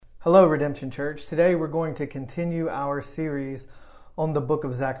Hello, Redemption Church. Today we're going to continue our series on the book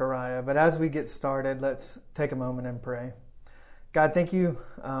of Zechariah. But as we get started, let's take a moment and pray. God, thank you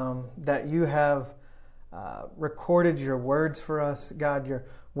that you have recorded your words for us. God, your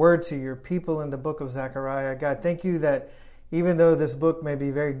word to your people in the book of Zechariah. God, thank you that even though this book may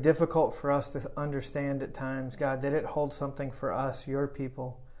be very difficult for us to understand at times, God, that it holds something for us, your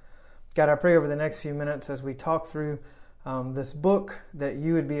people. God, I pray over the next few minutes as we talk through this book, that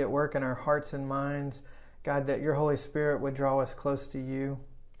you would be at work in our hearts and minds. God, that your Holy Spirit would draw us close to you.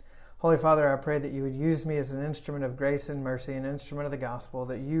 Holy Father, I pray that you would use me as an instrument of grace and mercy, an instrument of the gospel,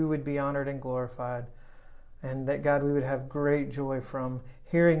 that you would be honored and glorified, and that, God, we would have great joy from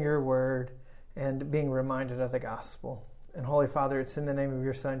hearing your word and being reminded of the gospel. And Holy Father, it's in the name of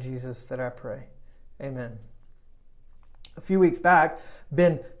your Son, Jesus, that I pray. Amen. A few weeks back,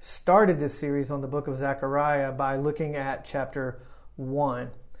 Ben started this series on the book of Zechariah by looking at chapter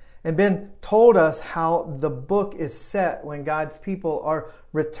 1. And Ben told us how the book is set when God's people are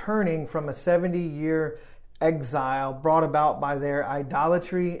returning from a 70-year exile brought about by their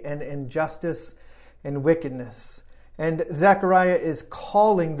idolatry and injustice and wickedness. And Zechariah is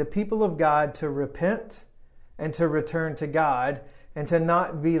calling the people of God to repent and to return to God and to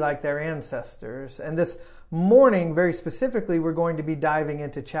not be like their ancestors. And this morning, very specifically, we're going to be diving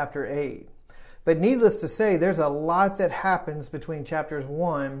into chapter 8. But needless to say, there's a lot that happens between chapters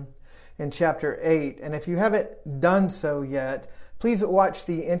 1 and chapter 8. And if you haven't done so yet, please watch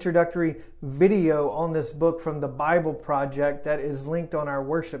the introductory video on this book from the Bible Project that is linked on our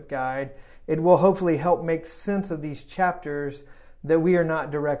worship guide. It will hopefully help make sense of these chapters that we are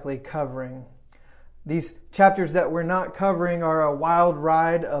not directly covering. These chapters that we're not covering are a wild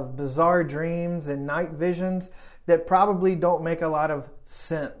ride of bizarre dreams and night visions that probably don't make a lot of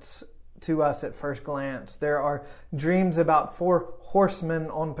sense to us at first glance. There are dreams about 4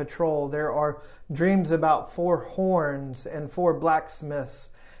 horsemen on patrol. There are dreams about 4 horns and 4 blacksmiths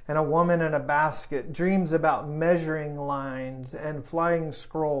and a woman in a basket. Dreams about measuring lines and flying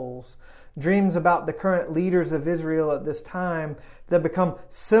scrolls. Dreams about the current leaders of Israel at this time that become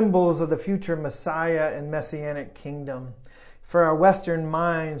symbols of the future Messiah and Messianic kingdom. For our Western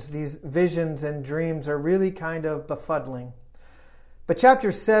minds, these visions and dreams are really kind of befuddling. But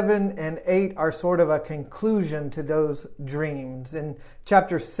chapters 7 and 8 are sort of a conclusion to those dreams. In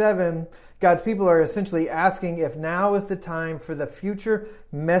chapter 7, God's people are essentially asking if now is the time for the future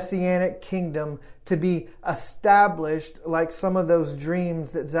Messianic kingdom to be established, like some of those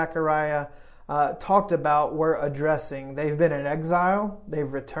dreams that Zechariah talked about were addressing. They've been in exile,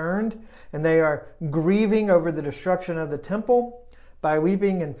 they've returned, and they are grieving over the destruction of the temple by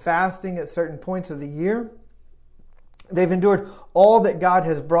weeping and fasting at certain points of the year. They've endured all that God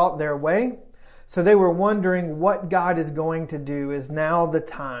has brought their way, so they were wondering what God is going to do. Is now the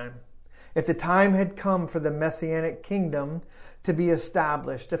time? If the time had come for the Messianic kingdom to be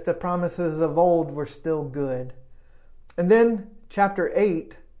established, if the promises of old were still good. And then chapter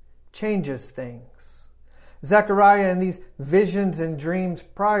 8 changes things. Zechariah and these visions and dreams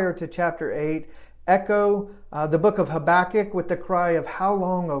prior to chapter 8 echo the book of Habakkuk with the cry of, "How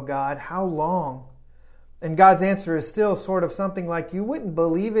long, O God, how long?" And God's answer is still sort of something like, "You wouldn't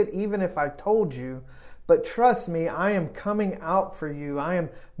believe it even if I told you. But trust me, I am coming out for you. I am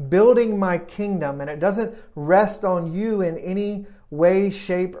building my kingdom, and it doesn't rest on you in any way,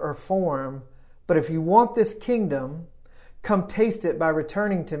 shape, or form. But if you want this kingdom, come taste it by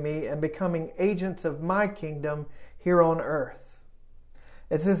returning to me and becoming agents of my kingdom here on earth."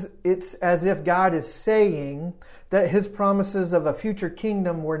 It's as if God is saying that his promises of a future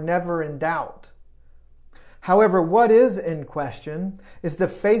kingdom were never in doubt. However, what is in question is the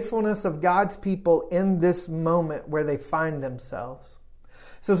faithfulness of God's people in this moment where they find themselves.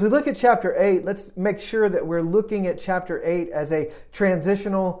 So as we look at chapter 8, let's make sure that we're looking at chapter 8 as a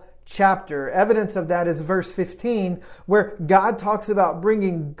transitional chapter. Evidence of that is verse 15, where God talks about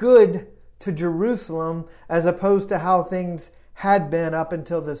bringing good to Jerusalem as opposed to how things had been up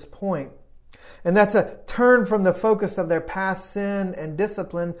until this point. And that's a turn from the focus of their past sin and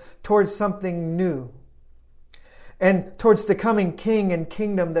discipline towards something new, and towards the coming king and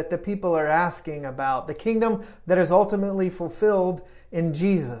kingdom that the people are asking about, the kingdom that is ultimately fulfilled in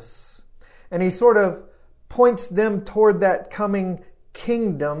Jesus. And he sort of points them toward that coming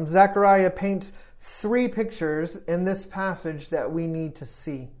kingdom. Zechariah paints 3 pictures in this passage that we need to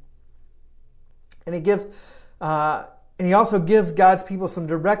see. And he also gives God's people some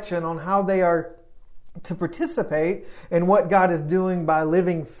direction on how they are to participate in what God is doing by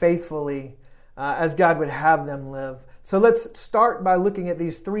living faithfully as God would have them live. So let's start by looking at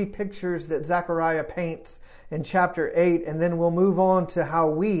these three pictures that Zechariah paints in chapter 8, and then we'll move on to how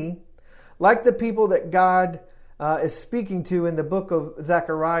we, like the people that God is speaking to in the book of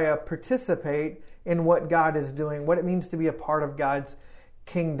Zechariah, participate in what God is doing, what it means to be a part of God's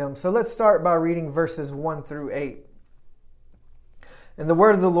kingdom. So let's start by reading verses 1 through 8. And the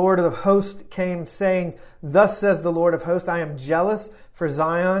word of the Lord of hosts came, saying, Thus says the Lord of hosts, I am jealous for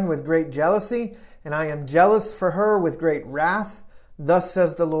Zion with great jealousy, and I am jealous for her with great wrath. Thus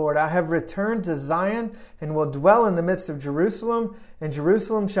says the Lord, I have returned to Zion and will dwell in the midst of Jerusalem, and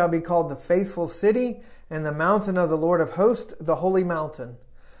Jerusalem shall be called the faithful city, and the mountain of the Lord of hosts, the holy mountain.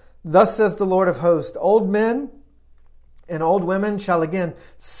 Thus says the Lord of hosts, old men and old women shall again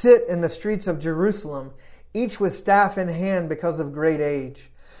sit in the streets of Jerusalem, each with staff in hand because of great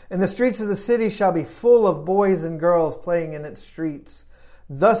age. And the streets of the city shall be full of boys and girls playing in its streets.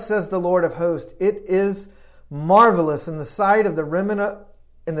 Thus says the Lord of hosts, it is marvelous in the sight of the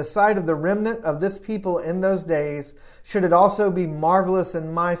remnant of this people in those days. Should it also be marvelous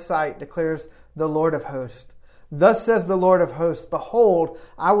in my sight, declares the Lord of hosts. Thus says the Lord of hosts, behold,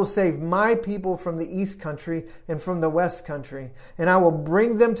 I will save my people from the east country and from the west country, and I will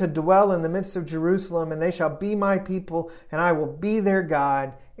bring them to dwell in the midst of Jerusalem, and they shall be my people, and I will be their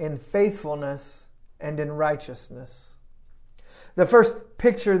God in faithfulness and in righteousness. The first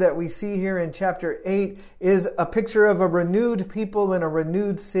picture that we see here in chapter 8 is a picture of a renewed people in a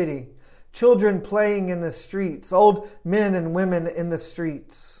renewed city. Children playing in the streets, old men and women in the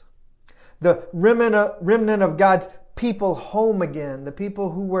streets. The remnant of God's people home again, the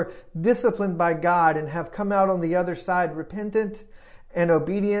people who were disciplined by God and have come out on the other side repentant and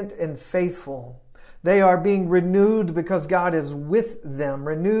obedient and faithful. They are being renewed because God is with them,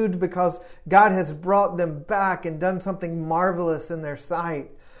 renewed because God has brought them back and done something marvelous in their sight,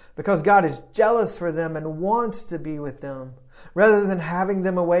 because God is jealous for them and wants to be with them. Rather than having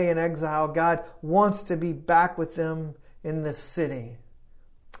them away in exile, God wants to be back with them in this city.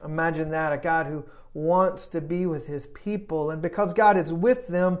 Imagine that, a God who wants to be with his people. And because God is with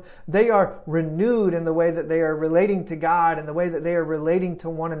them, they are renewed in the way that they are relating to God and the way that they are relating to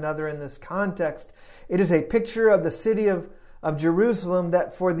one another in this context. It is a picture of the city of Jerusalem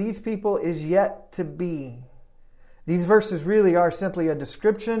that for these people is yet to be. These verses really are simply a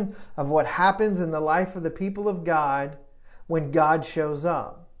description of what happens in the life of the people of God when God shows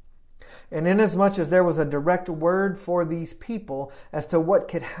up. And inasmuch as there was a direct word for these people as to what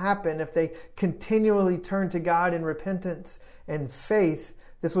could happen if they continually turned to God in repentance and faith,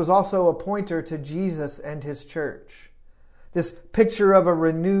 this was also a pointer to Jesus and his church. This picture of a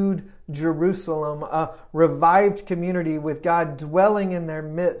renewed Jerusalem, a revived community with God dwelling in their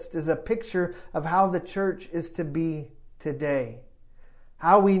midst, is a picture of how the church is to be today.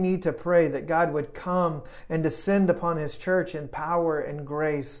 How we need to pray that God would come and descend upon his church in power and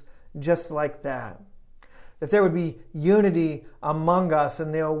grace, just like that. That there would be unity among us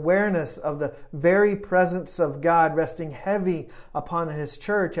and the awareness of the very presence of God resting heavy upon his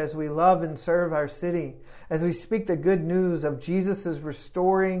church as we love and serve our city, as we speak the good news of Jesus'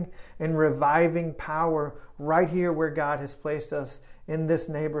 restoring and reviving power right here where God has placed us in this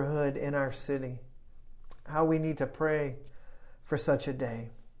neighborhood, in our city. How we need to pray for such a day.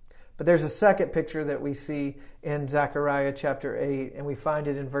 But there's a second picture that we see in Zechariah chapter 8, and we find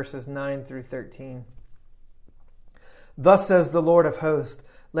it in verses 9 through 13. Thus says the Lord of hosts,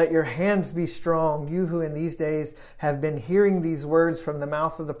 let your hands be strong, you who in these days have been hearing these words from the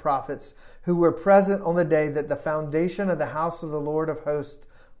mouth of the prophets, who were present on the day that the foundation of the house of the Lord of hosts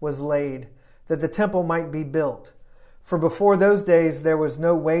was laid, that the temple might be built. For before those days there was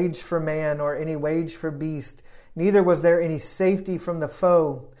no wage for man or any wage for beast, neither was there any safety from the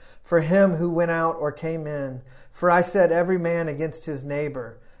foe for him who went out or came in. For I set every man against his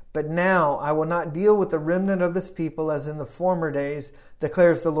neighbor. But now I will not deal with the remnant of this people as in the former days,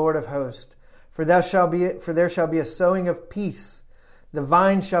 declares the Lord of hosts. For there shall be a sowing of peace. The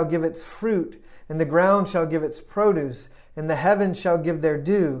vine shall give its fruit, and the ground shall give its produce, and the heavens shall give their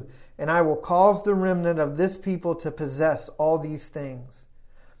due. And I will cause the remnant of this people to possess all these things.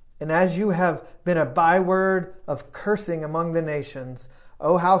 And as you have been a byword of cursing among the nations,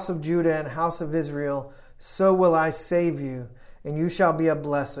 O house of Judah and house of Israel, so will I save you, and you shall be a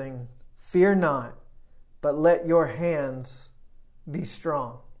blessing. Fear not, but let your hands be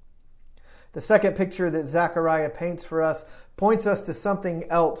strong. The second picture that Zechariah paints for us points us to something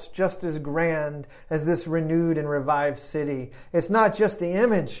else just as grand as this renewed and revived city. It's not just the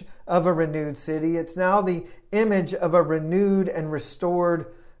image of a renewed city, it's now the image of a renewed and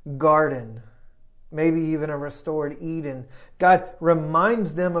restored garden. maybe even a restored Eden. God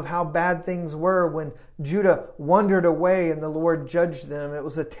reminds them of how bad things were when Judah wandered away and the Lord judged them. It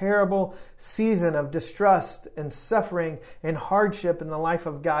was a terrible season of distrust and suffering and hardship in the life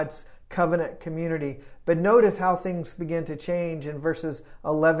of God's covenant community. But notice how things begin to change in verses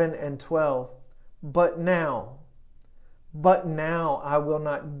 11 and 12. But now I will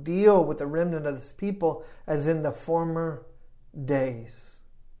not deal with the remnant of this people as in the former days.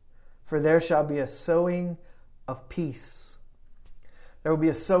 For there shall be a sowing of peace. There will be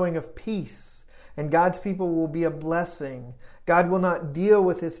a sowing of peace, and God's people will be a blessing. God will not deal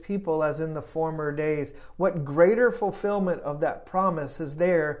with his people as in the former days. What greater fulfillment of that promise is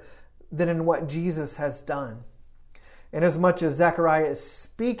there than in what Jesus has done? And as much as Zechariah is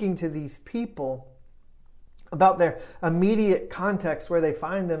speaking to these people about their immediate context where they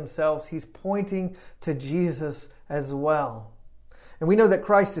find themselves, he's pointing to Jesus as well. And we know that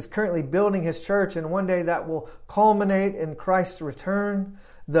Christ is currently building his church, and one day that will culminate in Christ's return.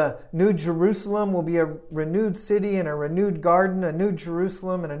 The New Jerusalem will be a renewed city and a renewed garden, a new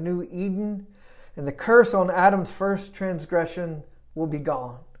Jerusalem and a new Eden. And the curse on Adam's first transgression will be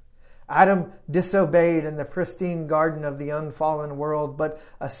gone. Adam disobeyed in the pristine garden of the unfallen world, but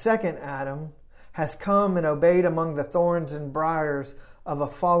a second Adam has come and obeyed among the thorns and briars of a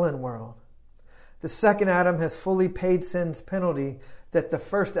fallen world. The second Adam has fully paid sin's penalty that the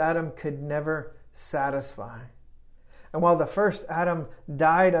first Adam could never satisfy. And while the first Adam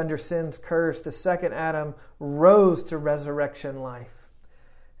died under sin's curse, the second Adam rose to resurrection life.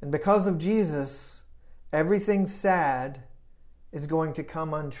 And because of Jesus, everything sad is going to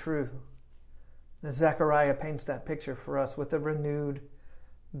come untrue. And Zechariah paints that picture for us with a renewed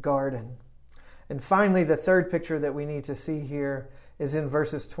garden. And finally, the third picture that we need to see here is in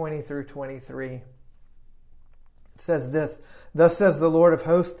verses 20 through 23. It says this, "Thus says the Lord of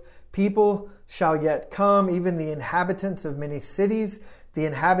hosts, people shall yet come, even the inhabitants of many cities. The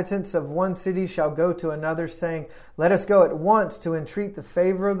inhabitants of one city shall go to another, saying, Let us go at once to entreat the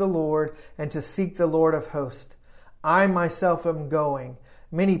favor of the Lord and to seek the Lord of hosts. I myself am going.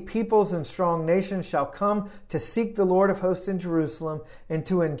 Many peoples and strong nations shall come to seek the Lord of hosts in Jerusalem and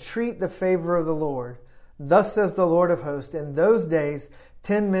to entreat the favor of the Lord. Thus says the Lord of hosts, in those days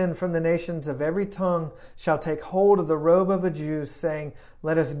 10 men from the nations of every tongue shall take hold of the robe of a Jew, saying,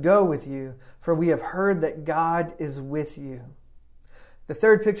 Let us go with you, for we have heard that God is with you." The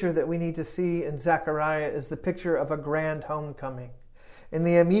third picture that we need to see in Zechariah is the picture of a grand homecoming. In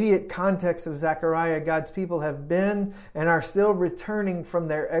the immediate context of Zechariah, God's people have been and are still returning from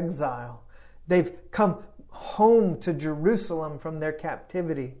their exile. They've come home to Jerusalem from their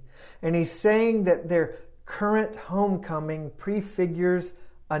captivity. And he's saying that their current homecoming prefigures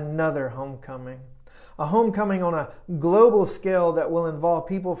another homecoming. A homecoming on a global scale that will involve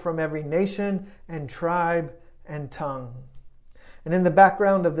people from every nation and tribe and tongue. And in the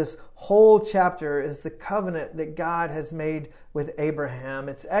background of this whole chapter is the covenant that God has made with Abraham.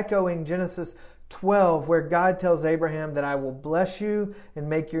 It's echoing Genesis 12, where God tells Abraham that I will bless you and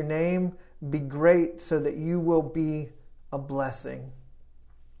make your name be great so that you will be a blessing.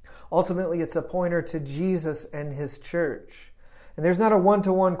 Ultimately, it's a pointer to Jesus and his church. And there's not a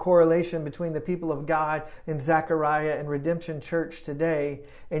one-to-one correlation between the people of God in Zechariah and Redemption Church today.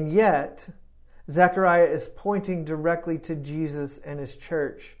 And yet, Zechariah is pointing directly to Jesus and his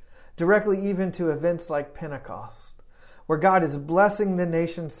church, directly even to events like Pentecost, where God is blessing the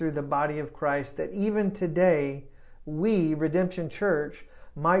nations through the body of Christ, that even today, we, Redemption Church,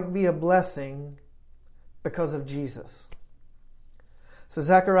 might be a blessing because of Jesus. So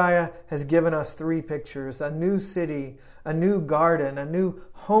Zechariah has given us 3 pictures: a new city, a new garden, a new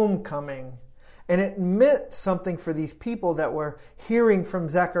homecoming. And it meant something for these people that were hearing from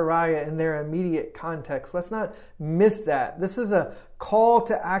Zechariah in their immediate context. Let's not miss that. This is a call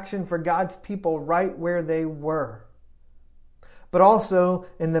to action for God's people right where they were. But also,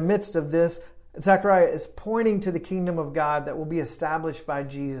 in the midst of this, Zechariah is pointing to the kingdom of God that will be established by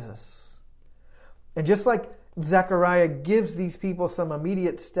Jesus. And just like Zechariah gives these people some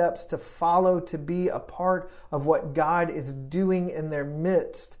immediate steps to follow, to be a part of what God is doing in their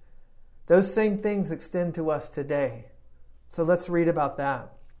midst, those same things extend to us today. So let's read about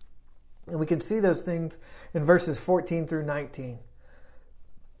that. And we can see those things in verses 14 through 19.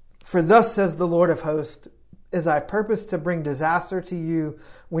 "For thus says the Lord of hosts, as I purposed to bring disaster to you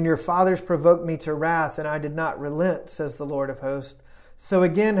when your fathers provoked me to wrath, and I did not relent, says the Lord of hosts, so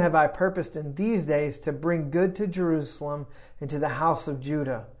again have I purposed in these days to bring good to Jerusalem and to the house of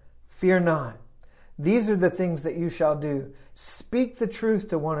Judah. Fear not. These are the things that you shall do. Speak the truth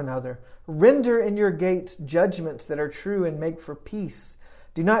to one another. Render in your gates judgments that are true and make for peace.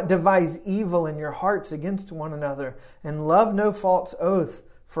 Do not devise evil in your hearts against one another, and love no false oath,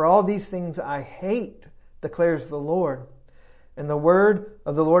 for all these things I hate, declares the Lord. And the word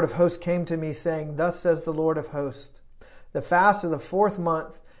of the Lord of hosts came to me, saying, Thus says the Lord of hosts, the fast of the 4th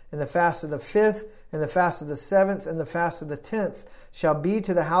month, and the fast of the 5th, and the fast of the 7th, and the fast of the 10th shall be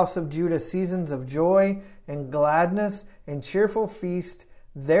to the house of Judah seasons of joy and gladness and cheerful feast.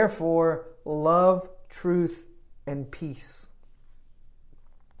 Therefore, love, truth, and peace.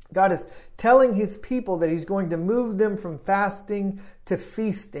 God is telling his people that he's going to move them from fasting to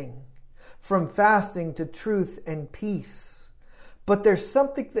feasting, from fasting to truth and peace. But there's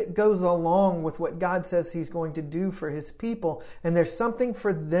something that goes along with what God says he's going to do for his people, and there's something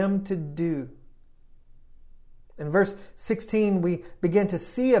for them to do. In verse 16, we begin to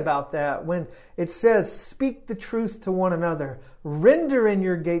see about that when it says, Speak the truth to one another, render in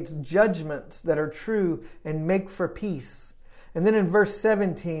your gates judgments that are true, and make for peace. And then in verse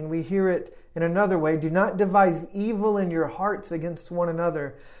 17, we hear it in another way, Do not devise evil in your hearts against one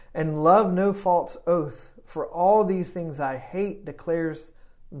another, and love no false oath, for all these things I hate, declares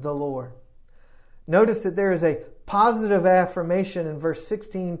the Lord. Notice that there is a positive affirmation in verse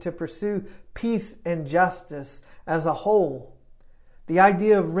 16 to pursue peace and justice as a whole. The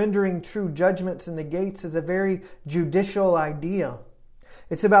idea of rendering true judgments in the gates is a very judicial idea.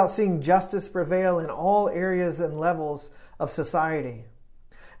 It's about seeing justice prevail in all areas and levels of society.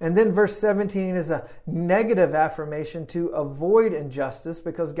 And then verse 17 is a negative affirmation to avoid injustice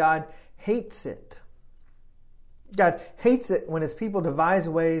because God hates it. God hates it when his people devise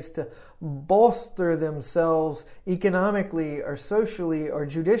ways to bolster themselves economically or socially or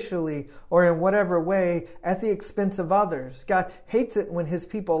judicially or in whatever way at the expense of others. God hates it when his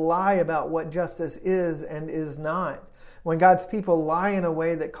people lie about what justice is and is not. When God's people lie in a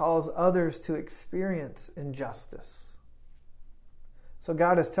way that causes others to experience injustice. So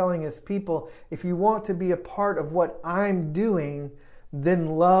God is telling his people, if you want to be a part of what I'm doing, then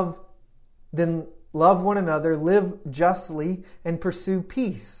love one another, live justly, and pursue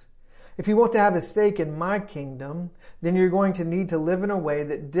peace. If you want to have a stake in my kingdom, then you're going to need to live in a way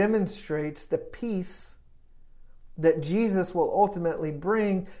that demonstrates the peace that Jesus will ultimately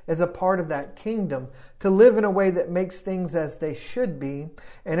bring as a part of that kingdom. To live in a way that makes things as they should be,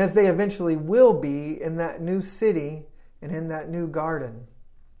 and as they eventually will be in that new city and in that new garden.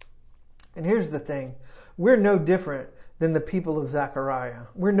 And here's the thing. We're no different than the people of Zechariah.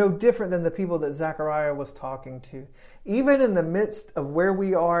 We're no different than the people that Zechariah was talking to. Even in the midst of where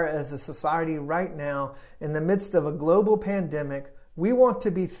we are as a society right now, in the midst of a global pandemic, we want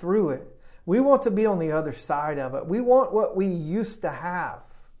to be through it. We want to be on the other side of it. We want what we used to have.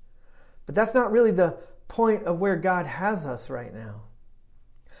 But that's not really the point of where God has us right now.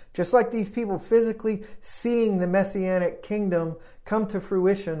 Just like these people physically seeing the Messianic kingdom come to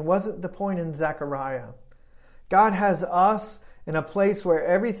fruition wasn't the point in Zechariah. God has us in a place where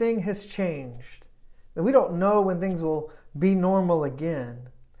everything has changed. And we don't know when things will be normal again.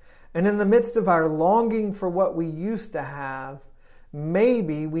 And in the midst of our longing for what we used to have,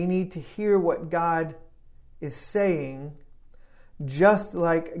 maybe we need to hear what God is saying, just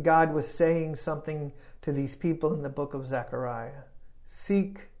like God was saying something to these people in the book of Zechariah.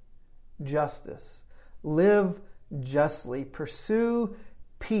 Seek justice. Live justly. Pursue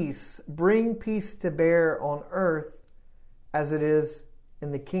peace. Bring peace to bear on earth as it is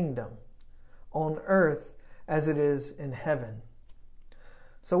in the kingdom. On earth as it is in heaven.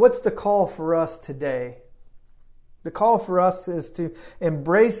 So what's the call for us today? The call for us is to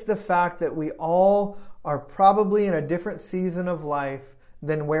embrace the fact that we all are probably in a different season of life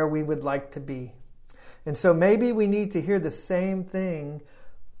than where we would like to be. And so maybe we need to hear the same thing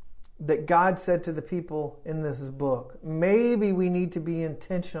that God said to the people in this book. Maybe we need to be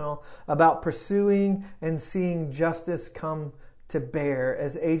intentional about pursuing and seeing justice come to bear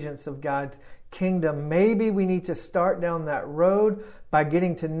as agents of God's kingdom. Maybe we need to start down that road by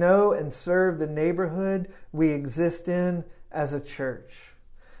getting to know and serve the neighborhood we exist in as a church.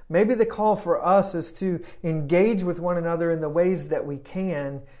 Maybe the call for us is to engage with one another in the ways that we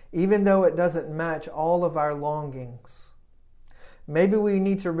can, even though it doesn't match all of our longings. Maybe we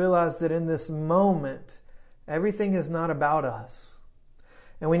need to realize that in this moment, everything is not about us.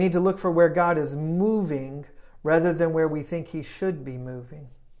 And we need to look for where God is moving rather than where we think He should be moving.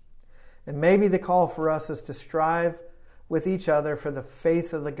 And maybe the call for us is to strive with each other for the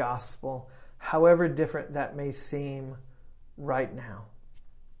faith of the gospel, however different that may seem right now.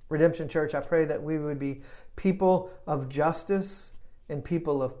 Redemption Church, I pray that we would be people of justice and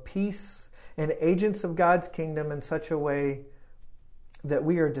people of peace and agents of God's kingdom in such a way that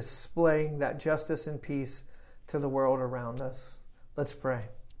we are displaying that justice and peace to the world around us. Let's pray.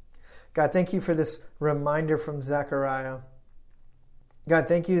 God, thank you for this reminder from Zechariah. God,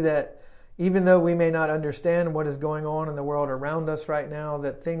 thank you that even though we may not understand what is going on in the world around us right now,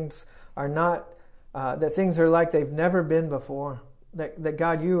 that things are not, that things are like they've never been before, that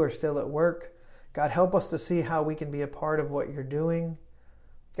God, you are still at work. God, help us to see how we can be a part of what you're doing.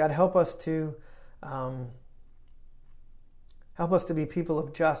 God, help us to be people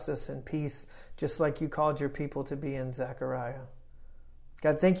of justice and peace, just like you called your people to be in Zechariah.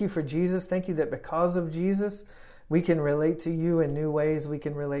 God, thank you for Jesus. Thank you that because of Jesus, we can relate to you in new ways. We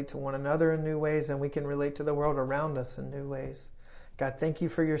can relate to one another in new ways, and we can relate to the world around us in new ways. God, thank you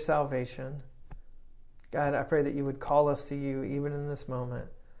for your salvation. God, I pray that you would call us to you even in this moment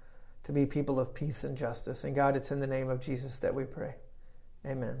to be people of peace and justice. And God, it's in the name of Jesus that we pray.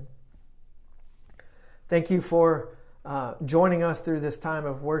 Amen. Thank you for joining us through this time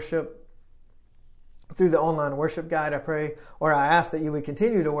of worship. Through the online worship guide, I pray, or I ask that you would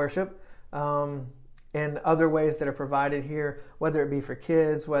continue to worship in other ways that are provided here, whether it be for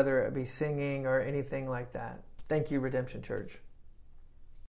kids, whether it be singing or anything like that. Thank you, Redemption Church.